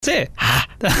Say.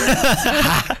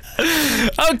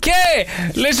 Okay,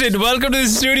 listen, welcome to the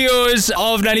studios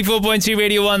of 94.3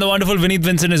 Radio 1. The wonderful Vineet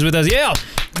Vincent is with us. Yeah.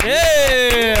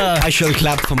 I shall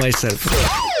clap for myself. Good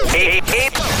morning.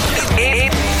 Hey.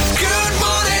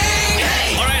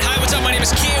 All right, hi, what's up? My name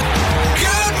is Q.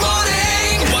 Good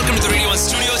morning. Welcome to the Radio 1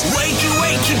 studios.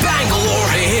 Wakey, Bangalore.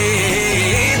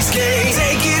 Hey, it's Kay.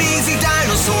 Take it easy,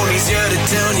 dinosaur. He's here to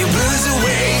turn your blues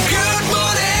away. Good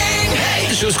morning. Hey.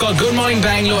 The show's called Good Morning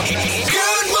Bangalore. Good morning.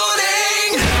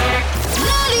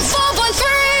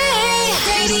 94.3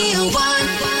 Radio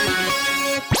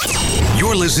 1.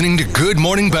 You're listening to Good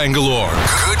Morning Bangalore.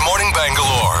 Good Morning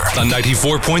Bangalore on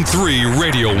 94.3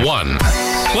 Radio 1.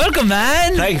 Welcome,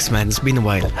 man. Thanks, man. It's been a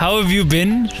while. How have you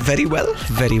been? Very well.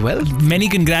 Very well. Many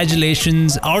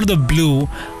congratulations. Out of the blue,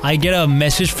 I get a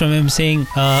message from him saying,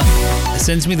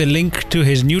 sends me the link to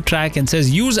his new track and says,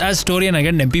 use as story, and I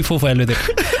get an MP4 file with it.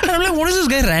 And I'm like, what is this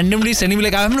guy randomly sending me?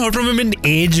 Like, I haven't heard from him in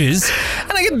ages.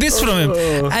 And I get this from him.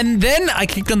 And then I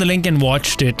clicked on the link and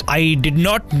watched it. I did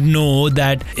not know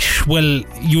that, well,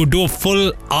 you do a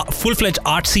full-fledged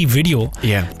artsy video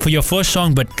for your first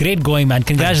song, but great going, man.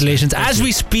 Congratulations. Thank you.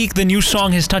 We speak, the new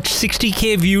song has touched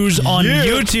 60k views on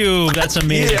YouTube. That's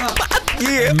amazing.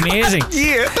 Amazing.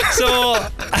 So,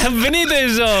 Vineet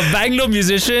is a Bangalore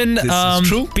musician. This is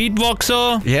true.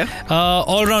 Beatboxer.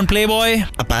 All-round playboy.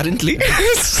 Apparently.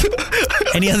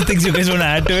 Any other things you guys want to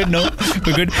add to it? No?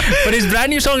 We're good. But his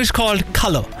brand new song is called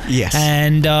Color. Yes.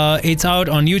 And it's out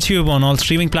on YouTube, on all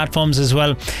streaming platforms as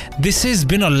well. This has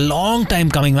been a long time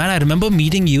coming, man. I remember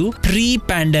meeting you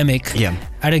pre-pandemic.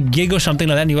 At a gig or something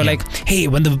like that, and you were like, hey,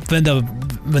 when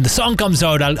the song comes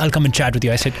out, I'll come and chat with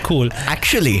you. I said, cool.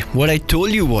 Actually, what I told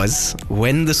you was,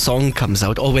 when the song comes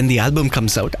out, or when the album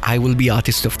comes out, I will be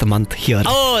Artist of the Month here.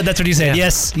 Oh, that's what you said.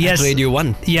 Yes. At Radio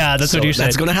 1. Yeah, that's what you said.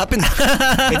 That's going to happen.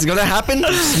 It's going to happen.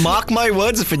 Mark my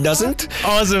words, if it doesn't.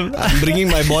 Awesome. I'm bringing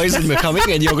my boys and we're coming,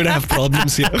 and you're going to have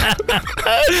problems here.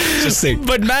 Just saying.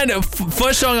 But man,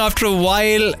 first song after a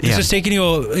while, it's just taken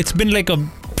you, it's been like a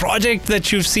project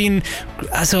that you've seen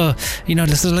as a,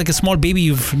 this is like a small baby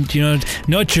you've,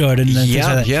 nurtured and things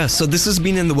like that. So this has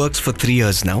been in the works for 3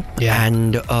 years now.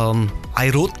 And I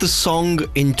wrote the song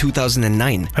in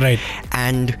 2009. Right.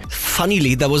 And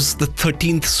funnily, that was the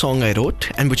 13th song I wrote,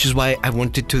 and which is why I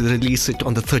wanted to release it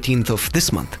on the 13th of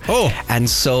this month. Oh. And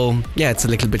so, it's a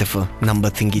little bit of a number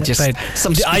thingy. Just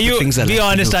some stupid things I like. Be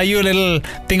honest, are you a little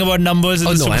thing about numbers?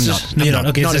 Oh, no, I'm not. You're not.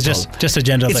 Okay, not so just a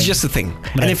general thing. It's just a thing.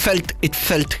 Right. And it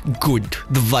felt good.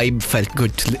 The vibe felt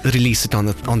good to release it on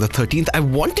the 13th. I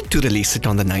wanted to release it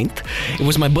on the 9th. It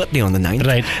was my birthday on the 9th.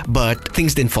 Right. But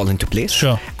things didn't fall into place.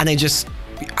 Sure. And I just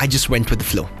went with the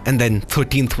flow. And then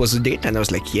 13th was the date, and I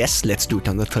was like, yes, let's do it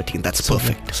on the 13th. That's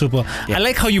perfect. Super. I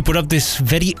like how you put up this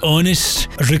very earnest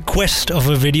request of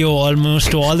a video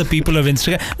almost to all the people of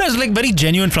Instagram. No, it's like very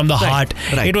genuine from the heart.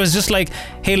 Right. It was just like,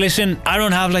 hey, listen, I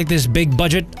don't have like this big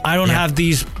budget. I don't have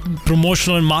these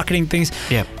promotional and marketing things.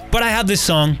 But I have this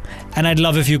song, and I'd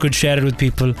love if you could share it with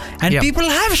people. And people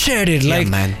have shared it. Like,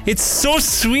 man. It's so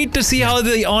sweet to see how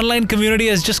the online community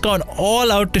has just gone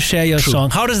all out to share your song.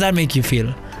 How does that make you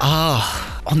feel?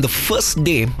 On the first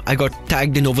day, I got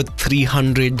tagged in over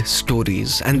 300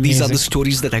 stories. And these are the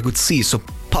stories that I could see. So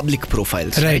public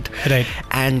profiles. Right.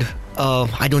 And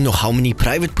I don't know how many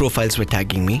private profiles were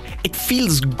tagging me. It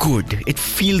feels good. It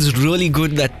feels really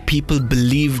good that people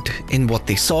believed in what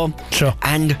they saw. Sure.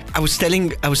 And I was telling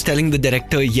the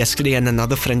director yesterday, and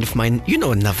another friend of mine,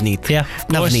 Navneet. Yeah,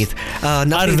 Navneet.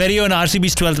 Our very own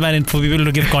RCB's 12th man, and for people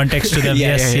to give context to them.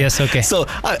 Yes, okay. So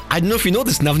I don't know if you know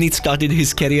this. Navneet started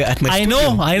his career at my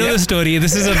studio. I know the story.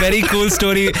 This is a very cool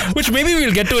story, which maybe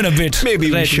we'll get to in a bit. Maybe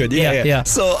we should. Yeah.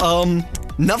 So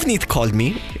Navneet called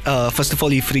me. First of all,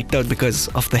 he freaked out because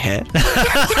of the hair.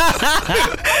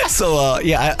 So,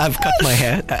 I've cut my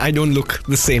hair. I don't look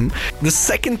the same. The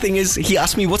second thing is, he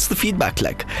asked me, what's the feedback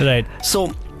like? Right.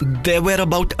 So, there were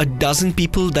about a dozen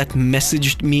people that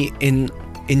messaged me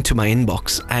into my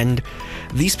inbox. And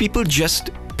these people just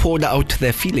poured out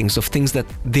their feelings of things that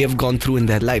they have gone through in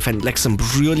their life, and like some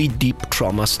really deep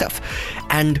trauma stuff.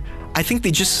 And I think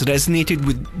they just resonated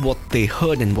with what they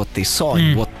heard and what they saw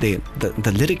and what the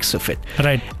lyrics of it.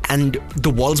 Right. And the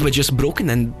walls were just broken,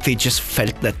 and they just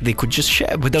felt that they could just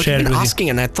share without even asking.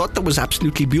 And I thought that was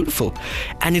absolutely beautiful.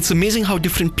 And it's amazing how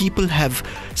different people have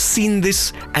seen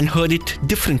this and heard it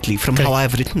differently from how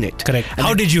I've written it. Correct. And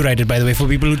how did you write it, by the way, for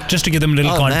people, just to give them a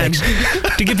little context?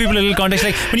 To give people a little context,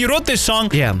 like when you wrote this song,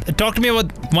 talk to me about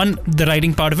the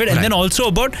writing part of it, and then also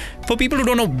about, for people who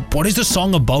don't know, what is the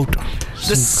song about?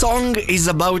 The song is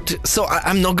about, so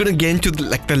I'm not going to get into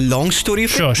the long story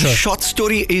of it. Sure. The short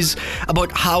story is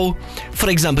about how how, for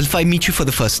example, if I meet you for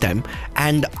the first time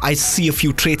and I see a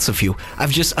few traits of you,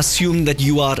 I've just assumed that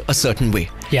you are a certain way.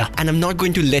 Yeah. And I'm not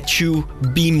going to let you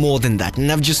be more than that.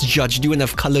 And I've just judged you and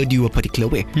I've colored you a particular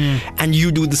way. And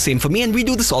you do the same for me. And we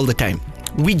do this all the time.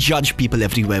 We judge people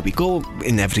everywhere we go,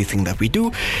 in everything that we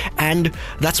do. And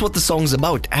that's what the song's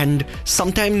about. And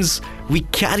sometimes we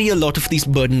carry a lot of these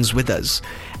burdens with us.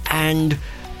 And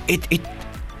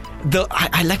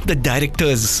I like the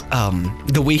director's,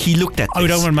 the way he looked at this. Are we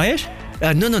talking about Mahesh?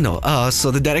 No.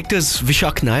 So the director's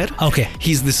Vishak Nair. Okay.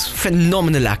 He's this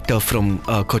phenomenal actor from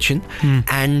Cochin.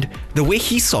 And the way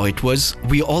he saw it was,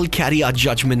 we all carry our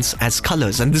judgments as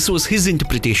colors. And this was his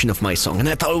interpretation of my song. And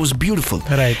I thought it was beautiful.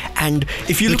 Right. And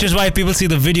if you Which is why if people see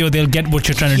the video, they'll get what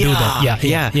you're trying to do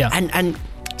there. Yeah. And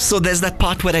so there's that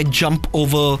part where I jump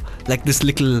over like this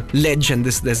little ledge and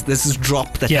there's this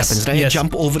drop that happens, right? Yes. I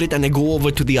jump over it and I go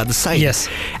over to the other side. Yes.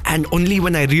 And only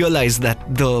when I realize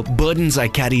that the burdens I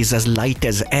carry is as light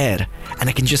as air and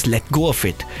I can just let go of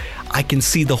it, I can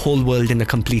see the whole world in a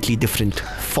completely different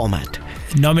format.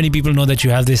 Not many people know that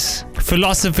you have this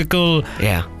philosophical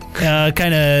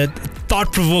kind of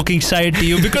thought-provoking side to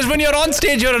you, because when you're on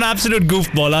stage, you're an absolute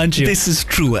goofball, aren't you? This is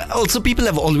true. Also, people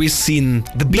have always seen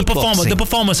the beatboxing. The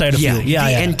performer side of you. The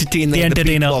entertainer, the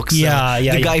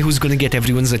beatboxer, the guy who's going to get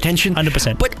everyone's attention.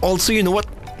 100%. But also, you know what?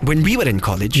 When we were in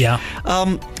college,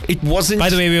 it wasn't... By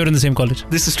the way, we were in the same college.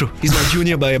 This is true. He's my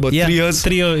junior by about 3 years.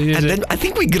 3 years. And then I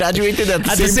think we graduated at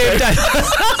the same time.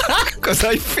 Because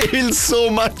I failed so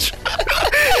much.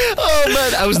 Oh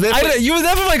man, I was there. You were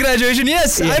there for my graduation.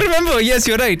 Yes, I remember. Yes,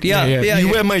 you're right. Yeah. You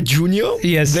were my junior.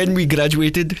 Yes. Then we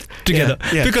graduated together.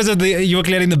 Yeah. Because of you were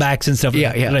clearing the backs and stuff.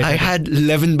 Yeah. Right. I had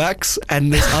 11 backs,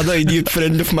 and this other idiot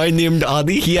friend of mine named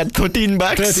Adi, he had 13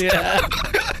 backs.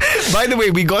 By the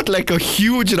way, we got like a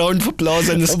huge round of applause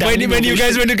and when you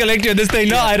guys went to collect this thing.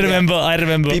 No, I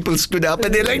remember. People stood up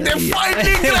and they're like, they're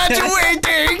finally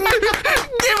graduating.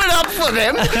 Give it up for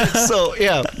them. So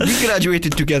we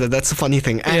graduated together. That's a funny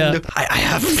thing. And I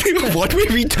have what were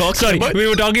we talking about? We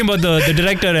were talking about the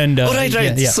director and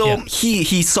right.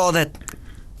 He saw that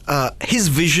his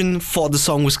vision for the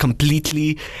song was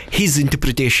completely his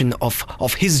interpretation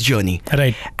of his journey.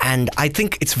 Right. And I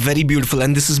think it's very beautiful.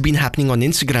 And this has been happening on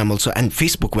Instagram also and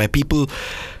Facebook, where people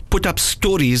put up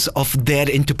stories of their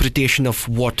interpretation of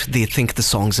what they think the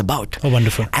song's about. Oh,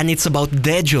 wonderful. And it's about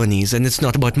their journeys and it's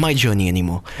not about my journey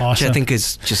anymore. Awesome. Which I think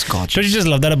is just gorgeous. Don't you just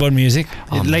love that about music?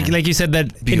 Like you said, that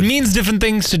Beautiful. It means different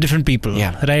things to different people.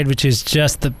 Right? Which is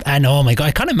just and oh my God,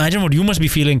 I can't imagine what you must be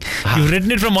feeling. You've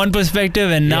written it from one perspective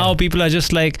and now people are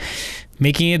just like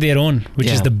making it their own,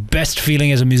 which is the best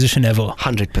feeling as a musician ever.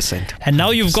 100%. And now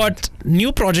you've got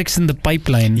new projects in the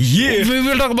pipeline. Yeah. We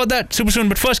will talk about that super soon.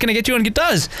 But first, can I get you on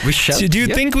guitars? We shall. So do you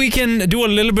think we can do a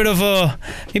little bit of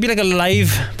maybe like a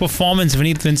live performance,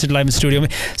 Vineet Vincent live in studio?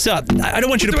 So I don't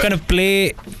want you to kind of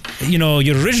play,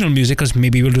 your original music, because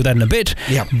maybe we'll do that in a bit.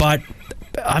 Yeah. But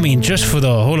I mean, just for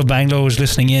the whole of Bangalore who's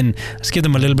listening in, let's give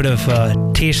them a little bit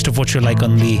of taste of what you're like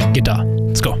on the guitar.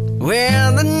 Let's go.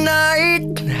 When the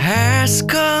night has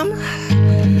come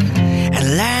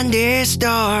and land is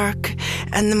dark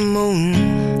and the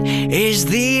moon is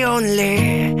the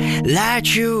only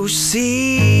light you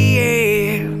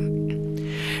see,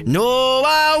 no,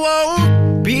 I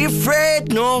won't be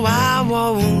afraid. No, I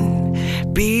won't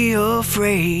be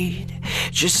afraid.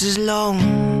 Just as long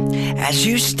as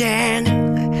you stand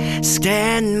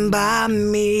by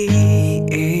me.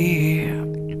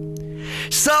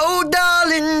 So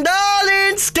darling,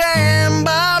 stand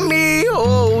by me.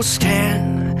 Oh,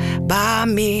 stand by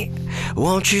me.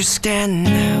 Won't you stand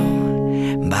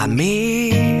by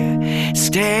me?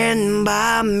 Stand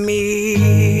by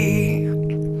me.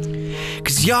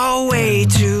 'Cause you're way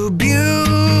too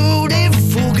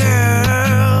beautiful,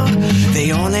 girl.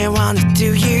 They only wanna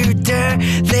do you dirt.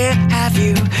 They have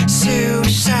you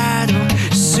suicidal.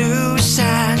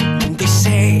 They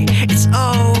say it's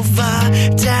over.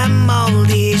 Damn all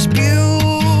these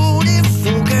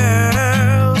beautiful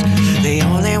girls. They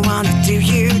only wanna do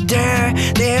you dirt.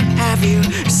 They have you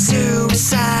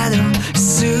suicidal.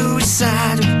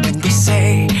 They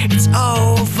say it's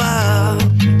over.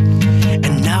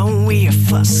 And now we are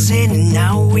fussing, and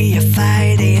now we are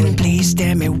fighting. Please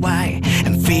tell me why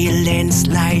I'm feeling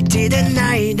slighted, and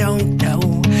I don't know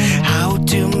how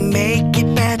to make it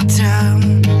better.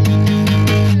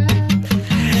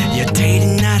 You're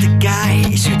dating other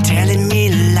guys, you're telling me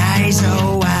lies.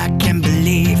 Oh, I can't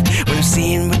believe what I'm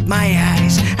seeing with my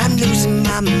eyes. I'm losing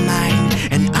my mind,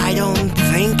 and I don't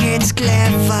think it's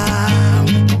clever.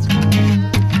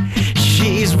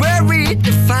 She's very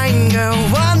fine girl,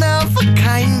 one of a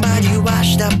kind, but you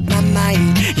washed up my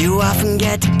mind. You often get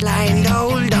get inclined,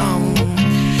 hold on.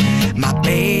 My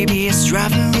baby is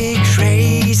driving me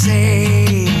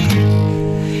crazy.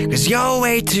 'Cause you're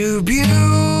way too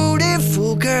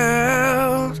beautiful,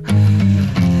 girl.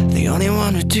 They only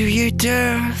wanna do you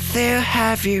dirt, they'll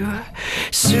have you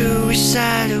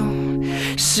suicidal,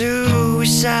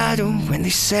 suicidal when they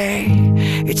say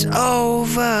it's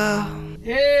over.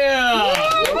 Yeah.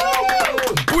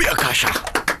 Booyakasha.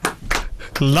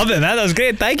 Love it, man. That was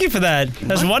great. Thank you for that.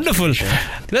 That's wonderful.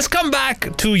 Let's come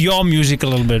back to your music a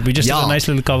little bit. We just did a nice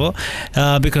little cover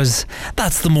because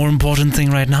that's the more important thing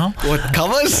right now. What,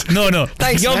 covers? No.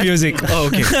 Thanks, your man. music. Oh,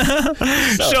 okay.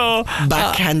 So,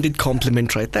 backhanded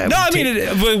compliment right there. no, I mean,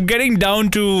 we're getting down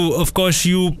to, of course,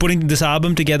 you putting this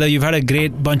album together. You've had a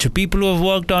great bunch of people who have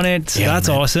worked on it. So Yeah, that's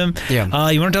man. awesome. Yeah.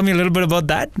 You want to tell me a little bit about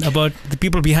that? About the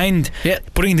people behind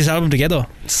putting this album together?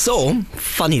 So,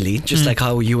 funnily, just like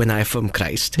how you and I are from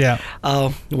Christ, Yeah.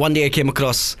 one day I came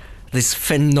across this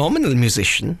phenomenal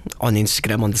musician on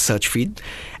Instagram on the search feed,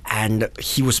 and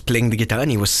he was playing the guitar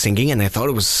and he was singing, and I thought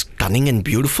it was stunning and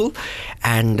beautiful.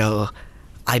 And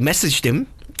I messaged him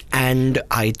and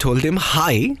I told him,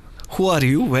 "Hi, who are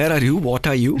you? Where are you? What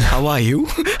are you? How are you?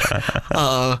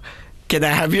 Can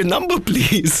I have your number,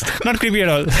 please?" Not creepy at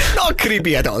all. Not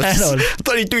creepy at all. At all.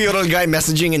 32-year-old guy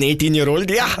messaging an 18-year-old.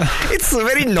 Yeah, it's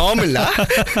very normal.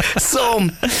 So,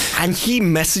 and he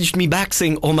messaged me back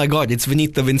saying, "Oh my God, it's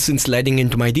Vineet the Vincent sliding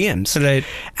into my DMs." Right.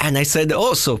 And I said,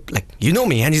 "Oh, so like, you know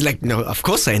me?" And he's like, "No, of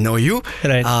course I know you."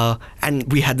 Right.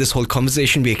 And we had this whole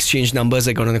conversation. We exchanged numbers.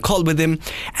 I got on a call with him.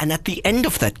 And at the end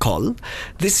of that call,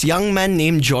 this young man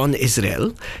named John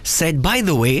Israel said, "By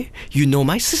the way, you know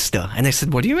my sister." And I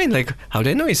said, "What do you mean? Like, how do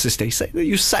I know his sister?" He said,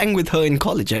 "You sang with her in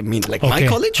college." I mean, like my Okay,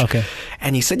 college? okay.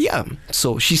 And he said, "Yeah."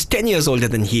 So she's 10 years older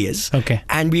than he is. Okay.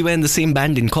 And we were in the same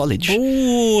band in college.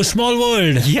 Oh, small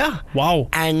world. Yeah. Wow.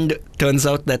 And turns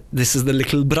out that this is the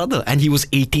little brother. And he was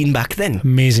 18 back then.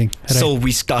 Amazing. Right. So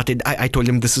we started, I told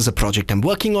him this is a project I'm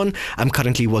working on. I'm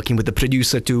currently working with the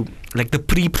producer to like the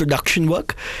pre-production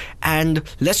work. And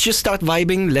let's just start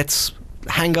vibing. Let's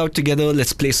hang out together.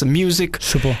 Let's play some music.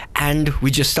 Super. And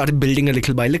we just started building a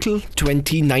little by little.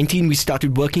 2019, we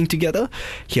started working together.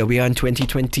 Here we are in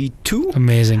 2022.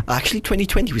 Amazing. Actually,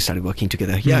 2020, we started working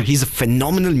together. Yeah, he's a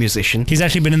phenomenal musician. He's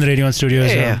actually been in the Radio 1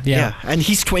 studios. Yeah. And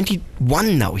he's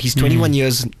 21 now. He's 21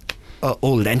 years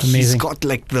old, and he's Amazing. got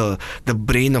like the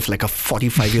brain of like a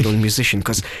 45-year-old musician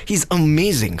because he's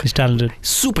amazing. He's talented.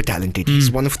 Super talented.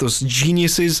 He's one of those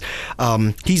geniuses.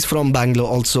 He's from Bangalore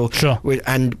also. Sure.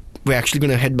 And we're actually going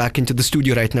to head back into the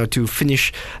studio right now to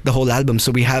finish the whole album.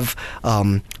 So we have,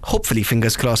 hopefully,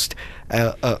 fingers crossed,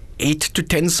 8 to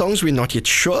 10 songs. We're not yet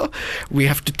sure. We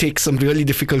have to take some really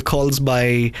difficult calls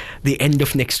by the end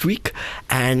of next week.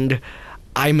 And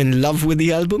I'm in love with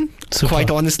the album, Super. quite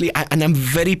honestly. And I'm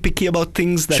very picky about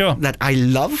things that I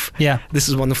love. Yeah. This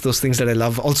is one of those things that I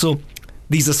love. Also,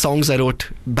 these are songs I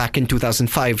wrote back in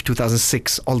 2005,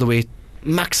 2006, all the way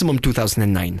maximum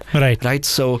 2009. Right.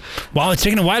 So wow, it's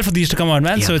taken a while for these to come out,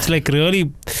 man. Yeah, So it's like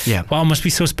really, wow, must be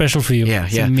so special for you.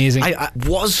 It's amazing. I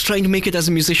was trying to make it as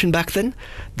a musician back then.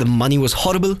 The money was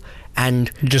horrible.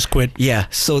 And you just quit. Yeah.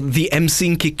 So the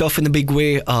MCing kicked off in a big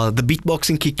way. The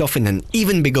beatboxing kicked off in an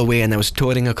even bigger way. And I was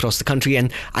touring across the country.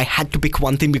 And I had to pick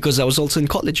one thing because I was also in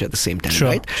college at the same time,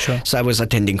 right? Sure. So I was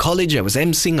attending college. I was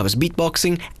MCing. I was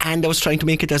beatboxing. And I was trying to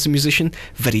make it as a musician.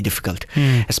 Very difficult.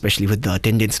 Especially with the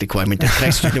attendance requirement at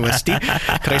Christ University.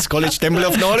 Christ College, Temple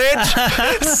of Knowledge.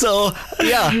 So,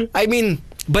 yeah. I mean,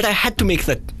 but I had to make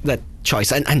that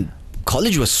choice. And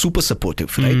college was super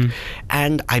supportive, right?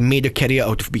 And I made a career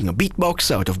out of being a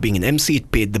beatboxer, out of being an MC.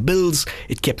 It paid the bills.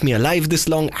 It kept me alive this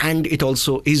long. And it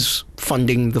also is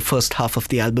funding the first half of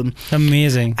the album.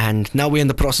 Amazing. And now we're in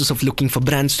the process of looking for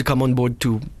brands to come on board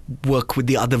to work with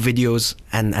the other videos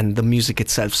and the music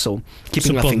itself. So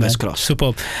keeping our fingers crossed.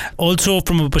 Superb. Also,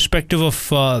 from a perspective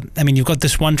of, I mean, you've got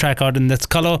this one track out and that's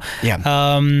Color. Yeah.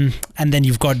 And then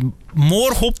you've got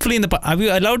more, hopefully, in the... Are we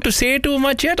allowed to say too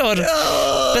much yet? Or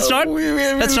that's not?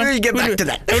 We'll get back to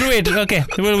that. We'll wait. Okay,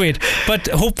 we'll wait. But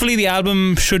hopefully the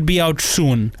album should be out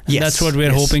soon. Yes. That's what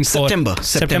we're hoping for.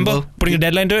 September. Putting a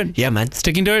deadline to it? Yeah, man.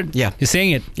 Sticking to it? Yeah. You're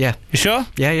saying it? Yeah. You sure?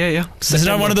 Yeah. This is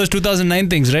not one of those 2009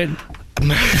 things, right? You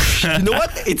know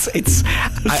what? It's.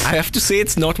 I have to say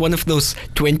it's not one of those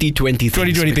 2020 things.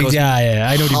 2020 things. Yeah.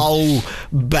 I know. How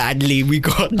badly we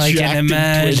got. I can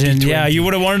imagine. Yeah, you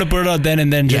would have wanted to put it out then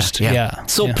and then.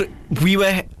 So we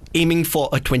were aiming for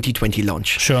a 2020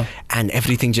 launch. Sure. And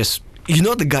everything just you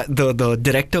know the guy, the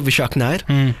director Vishak Nair.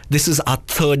 This is our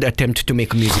third attempt to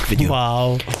make a music video.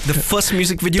 Wow. The first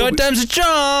music video. Third time's a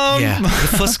charm. Yeah.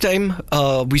 The first time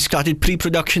we started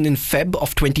pre-production in Feb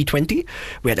of 2020.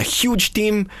 We had a huge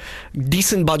team,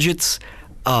 decent budgets.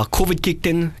 COVID kicked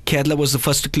in. Kerala was the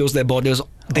first to close their borders.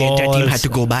 The entire team had to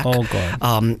go back. Oh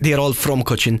God. They are all from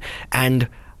Cochin, and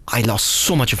I lost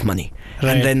so much of money.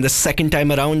 Right. And then the second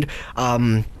time around,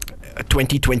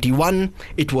 2021,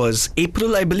 it was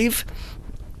April, I believe.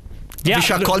 Yeah.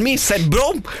 Vishak called me, said,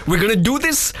 bro, we're going to do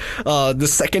this. The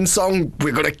second song,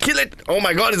 we're going to kill it. Oh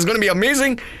my God, it's going to be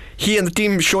amazing. He and the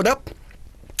team showed up.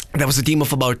 There was a team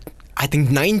of about, I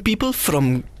think, 9 people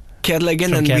from Kerala again,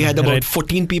 From and Kerala, we had about right.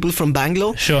 14 people from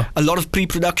Bangalore. Sure. A lot of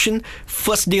pre-production.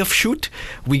 First day of shoot,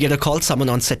 we get a call. Someone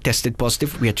on set tested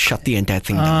positive. We had to shut the entire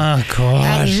thing down. Ah, God.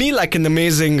 And me, like an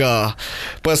amazing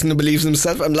person who believes in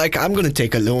himself, I'm like, I'm going to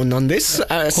take a loan on this.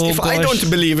 If I gosh.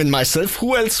 don't believe in myself,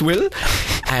 who else will?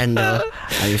 And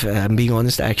I'm being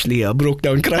honest, I actually broke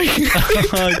down crying.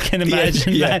 I can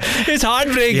imagine Yeah. that. It's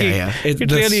heartbreaking. Yeah. It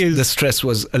really is. The stress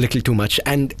was a little too much.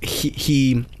 And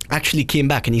he actually came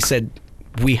back and he said,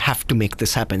 we have to make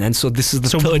this happen. And so this is the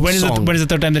third when is song. when is the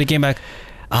third time that he came back?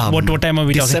 What time are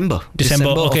we December. talking? December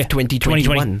of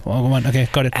 2021. Oh, come on. Okay,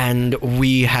 got it. And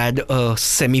we had a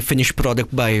semi-finished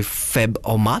product by Feb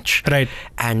or March. Right.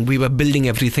 And we were building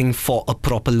everything for a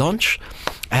proper launch.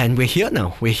 And we're here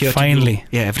now. We're here Finally. to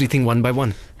do, everything one by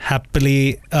one.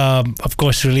 Happily, of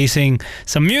course, releasing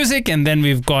some music, and then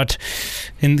we've got,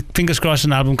 fingers crossed,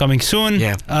 an album coming soon.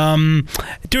 Yeah.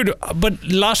 Dude, but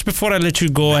before I let you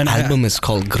go, The album is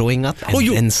called Growing Up and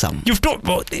Then Some. You've told,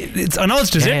 it's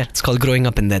announced, is it? Yeah, it's called Growing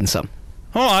Up and Then Some.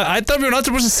 Oh, I thought we were not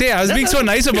supposed to say. I was being so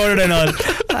nice about it and all.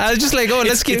 I was just like,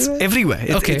 let's get It's everywhere.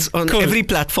 Okay, It's on cool. every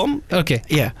platform. Okay.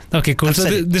 Yeah. Okay, cool. I've So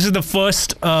said it. this is the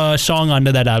first song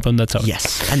under that album that's out.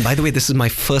 Yes. And by the way, this is my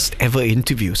first ever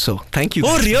interview. So thank you.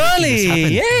 Oh, guys for making this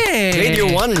really? happen. Yay.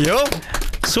 Radio 1, yo.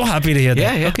 So happy to hear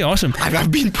that. Yeah. Okay, awesome.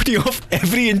 I've been putting off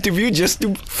every interview just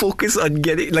to focus on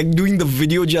doing the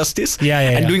video justice.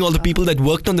 And doing all the people that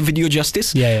worked on the video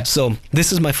justice. Yeah. So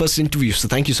this is my first interview. So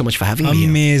thank you so much for having me here.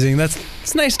 Amazing.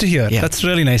 It's nice to hear. Yeah. That's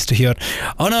really nice to hear.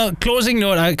 On a closing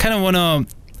note, I kind of want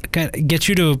to get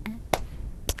you to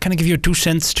kind of give your 2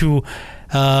 cents to,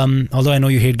 although I know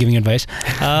you hate giving advice,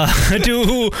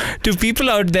 to people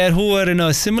out there who are in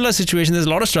a similar situation. There's a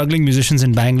lot of struggling musicians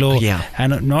in Bangalore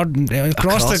and not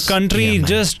across the country,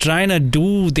 just trying to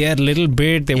do their little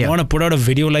bit. They want to put out a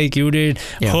video like you did,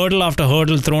 hurdle after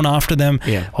hurdle thrown after them,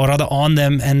 or rather on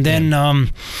them. And then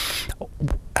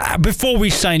before we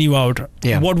sign you out,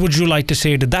 what would you like to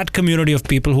say to that community of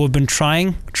people who have been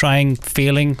trying,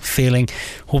 failing,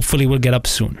 hopefully will get up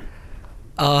soon?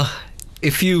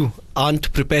 If you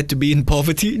aren't prepared to be in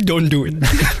poverty, don't do it.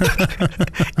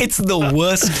 It's the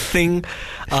worst thing.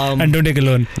 And don't take a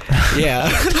loan. Yeah.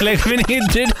 Like when he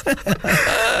did.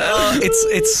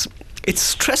 It's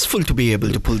stressful to be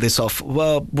able to pull this off.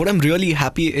 Well, what I'm really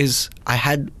happy is I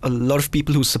had a lot of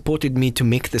people who supported me to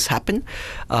make this happen.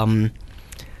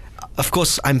 Of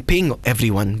course, I'm paying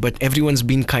everyone, but everyone's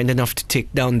been kind enough to take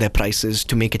down their prices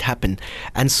to make it happen.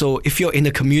 And so if you're in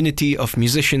a community of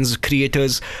musicians,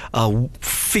 creators,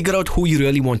 figure out who you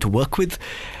really want to work with.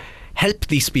 Help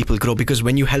these people grow, because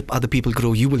when you help other people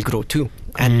grow, you will grow too.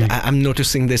 And I'm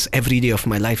noticing this every day of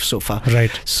my life so far.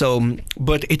 Right. So,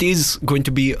 but it is going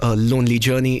to be a lonely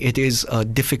journey. It is a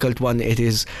difficult one. It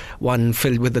is one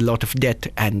filled with a lot of debt,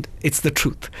 and it's the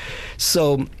truth.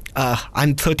 So,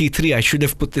 I'm 33. I should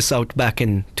have put this out back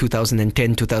in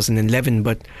 2010, 2011,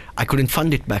 but I couldn't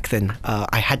fund it back then.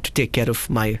 I had to take care of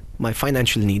my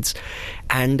financial needs.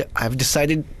 And I've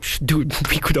decided, dude,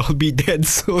 we could all be dead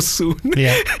so soon.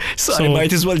 Yeah. So I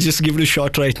might as well just give it a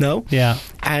shot right now. Yeah.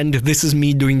 And this is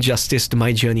me doing justice to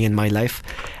my journey and my life.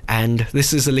 And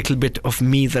this is a little bit of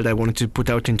me that I wanted to put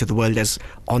out into the world as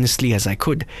honestly as I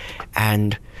could.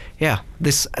 And yeah,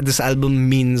 this album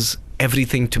means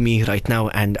everything to me right now,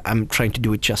 and I'm trying to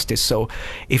do it justice. So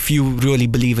if you really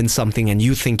believe in something and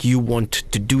you think you want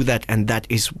to do that and that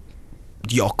is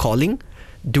your calling,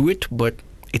 do it, but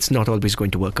it's not always going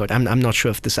to work out. I'm not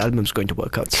sure if this album's going to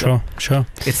work out. So Sure.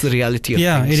 It's the reality of things.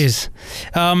 Yeah, it is.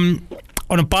 On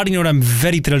a parting note, I'm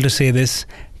very thrilled to say this.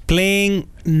 Playing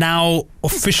now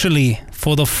officially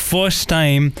for the first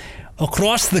time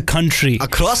across the country.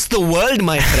 Across the world,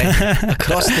 my friend.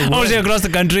 Across the world. I would say across the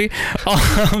country,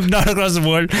 not across the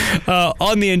world.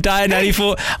 On the entire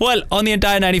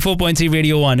 94.3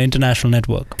 Radio 1 International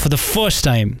Network. For the first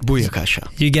time,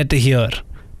 Booyakasha. you get to hear.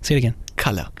 Say it again.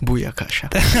 color. Booyakasha.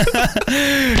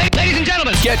 Ladies and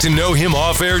gentlemen, Get to know him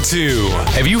off air too.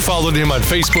 Have you followed him on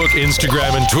Facebook,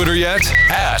 Instagram, and Twitter yet?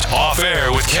 At Off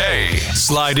Air with K.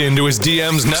 Slide into his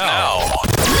DMs now.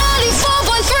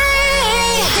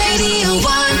 94.3 Radio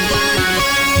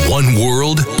 1. One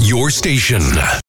world, your station.